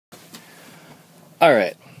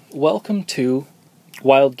Alright, welcome to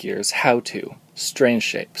Wild Gears How-To, Strange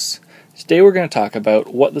Shapes. Today we're going to talk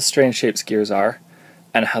about what the strange shapes gears are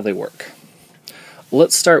and how they work.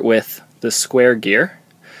 Let's start with the square gear.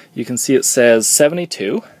 You can see it says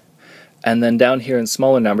 72, and then down here in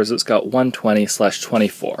smaller numbers it's got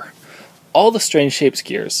 120/24. All the strange shapes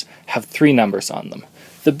gears have three numbers on them.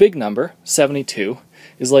 The big number, 72,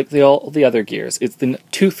 is like all the other gears. It's the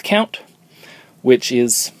tooth count, which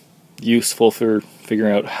is useful for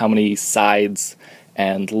figuring out how many sides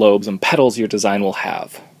and lobes and petals your design will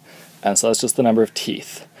have. And so that's just the number of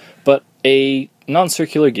teeth. But a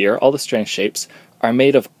non-circular gear, all the strange shapes, are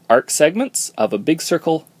made of arc segments of a big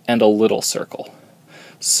circle and a little circle.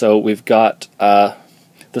 So we've got the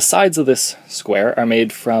sides of this square are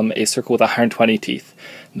made from a circle with 120 teeth.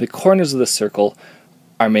 The corners of this circle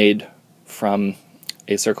are made from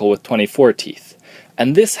a circle with 24 teeth.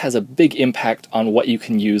 And this has a big impact on what you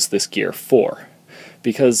can use this gear for,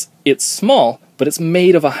 because it's small, but it's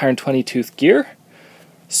made of a 120 tooth gear,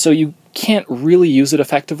 so you can't really use it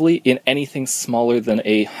effectively in anything smaller than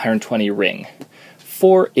a 120 ring.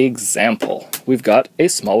 For example, we've got a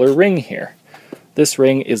smaller ring here. This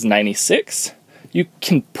ring is 96. You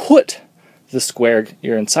can put the square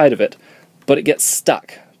gear inside of it, but it gets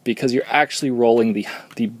stuck because you're actually rolling the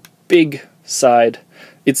big side.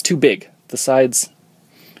 It's too big. The sides,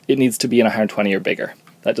 it needs to be in 120 or bigger.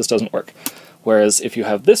 That just doesn't work. Whereas if you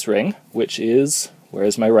have this ring, which is, where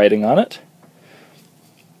is my writing on it?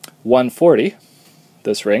 140,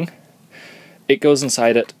 this ring, it goes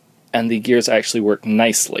inside it and the gears actually work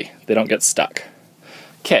nicely. They don't get stuck.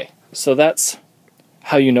 Okay, so that's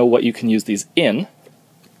how you know what you can use these in.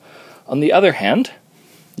 On the other hand,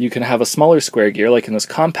 you can have a smaller square gear, like in this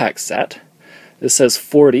compact set. This says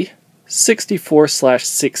 40,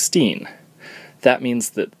 64/16. That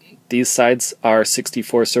means that these sides are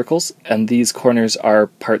 64 circles, and these corners are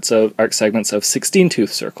parts of arc segments of 16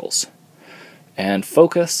 tooth circles. And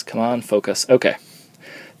focus, come on, focus. Okay.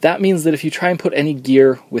 That means that if you try and put any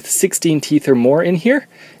gear with 16 teeth or more in here,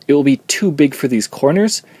 it will be too big for these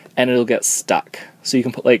corners, and it'll get stuck. So you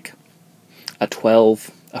can put like a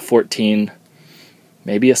 12, a 14,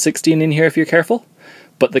 maybe a 16 in here if you're careful,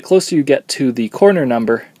 but the closer you get to the corner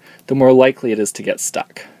number, the more likely it is to get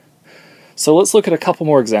stuck. So let's look at a couple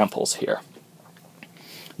more examples here.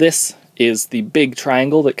 This is the big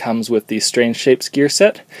triangle that comes with the Strange Shapes gear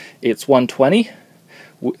set. It's 120,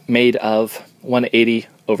 made of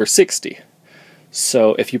 180/60.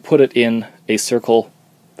 So if you put it in a circle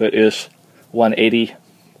that is 180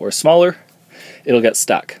 or smaller, it'll get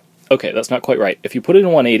stuck. Okay, that's not quite right. If you put it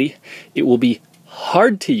in 180, it will be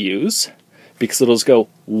hard to use because it'll just go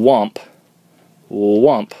womp,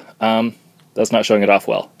 womp. That's not showing it off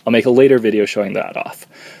well. I'll make a later video showing that off.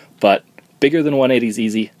 But bigger than 180 is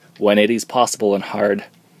easy, 180 is possible and hard,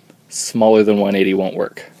 smaller than 180 won't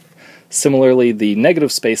work. Similarly, the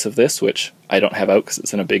negative space of this, which I don't have out because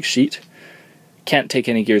it's in a big sheet, can't take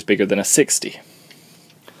any gears bigger than a 60.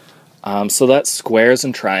 So that's squares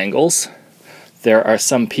and triangles. There are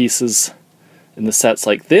some pieces in the sets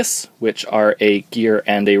like this, which are a gear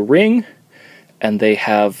and a ring, and they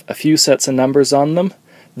have a few sets of numbers on them.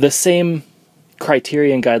 The same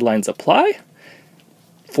criteria and guidelines apply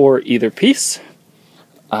for either piece.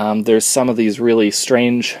 There's some of these really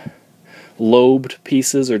strange lobed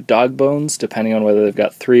pieces or dog bones, depending on whether they've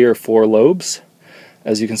got 3 or 4 lobes.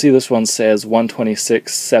 As you can see, this one says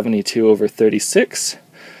 126/72/36.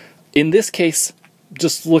 In this case,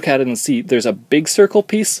 just look at it and see there's a big circle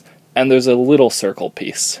piece and there's a little circle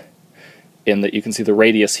piece, in that you can see the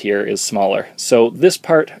radius here is smaller. So this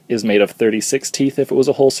part is made of 36 teeth if it was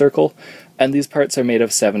a whole circle, and these parts are made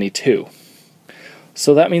of 72.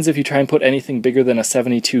 So that means if you try and put anything bigger than a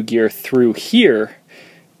 72 gear through here,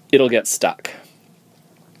 it'll get stuck.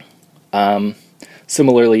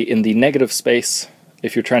 Similarly, in the negative space,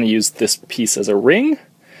 if you're trying to use this piece as a ring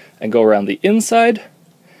and go around the inside,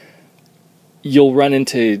 you'll run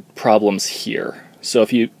into problems here. So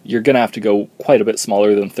if you're going to have to go quite a bit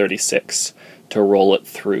smaller than 36 to roll it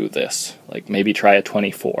through this. Like maybe try a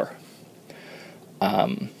 24.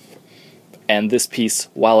 And this piece,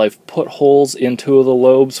 while I've put holes in 2 of the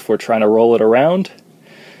lobes for trying to roll it around,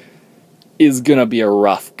 is going to be a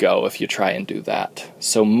rough go if you try and do that.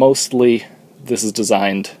 So mostly this is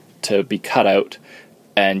designed to be cut out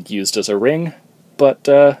and used as a ring, but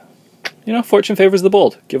fortune favors the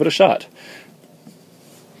bold. Give it a shot.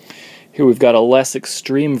 Here we've got a less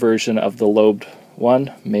extreme version of the lobed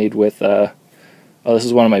one, made with, this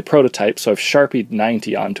is one of my prototypes, so I've Sharpied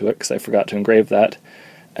 90 onto it because I forgot to engrave that,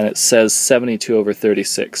 and it says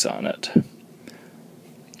 72/36 on it.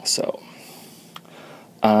 So,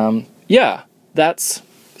 yeah, that's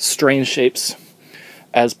strange shapes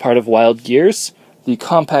as part of wild gears. The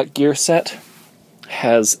compact gear set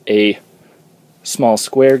has a small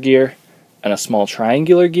square gear and a small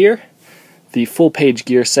triangular gear. The full-page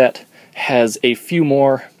gear set has a few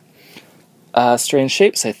more strange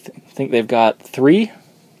shapes. I think they've got 3.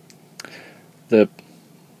 The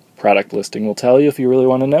product listing will tell you if you really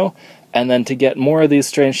want to know. And then to get more of these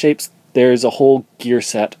strange shapes, there's a whole gear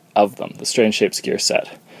set of them, the Strange Shapes gear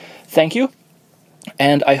set. Thank you,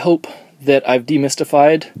 and I hope that I've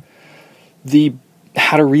demystified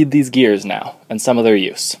how to read these gears now and some of their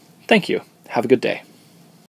use. Thank you. Have a good day.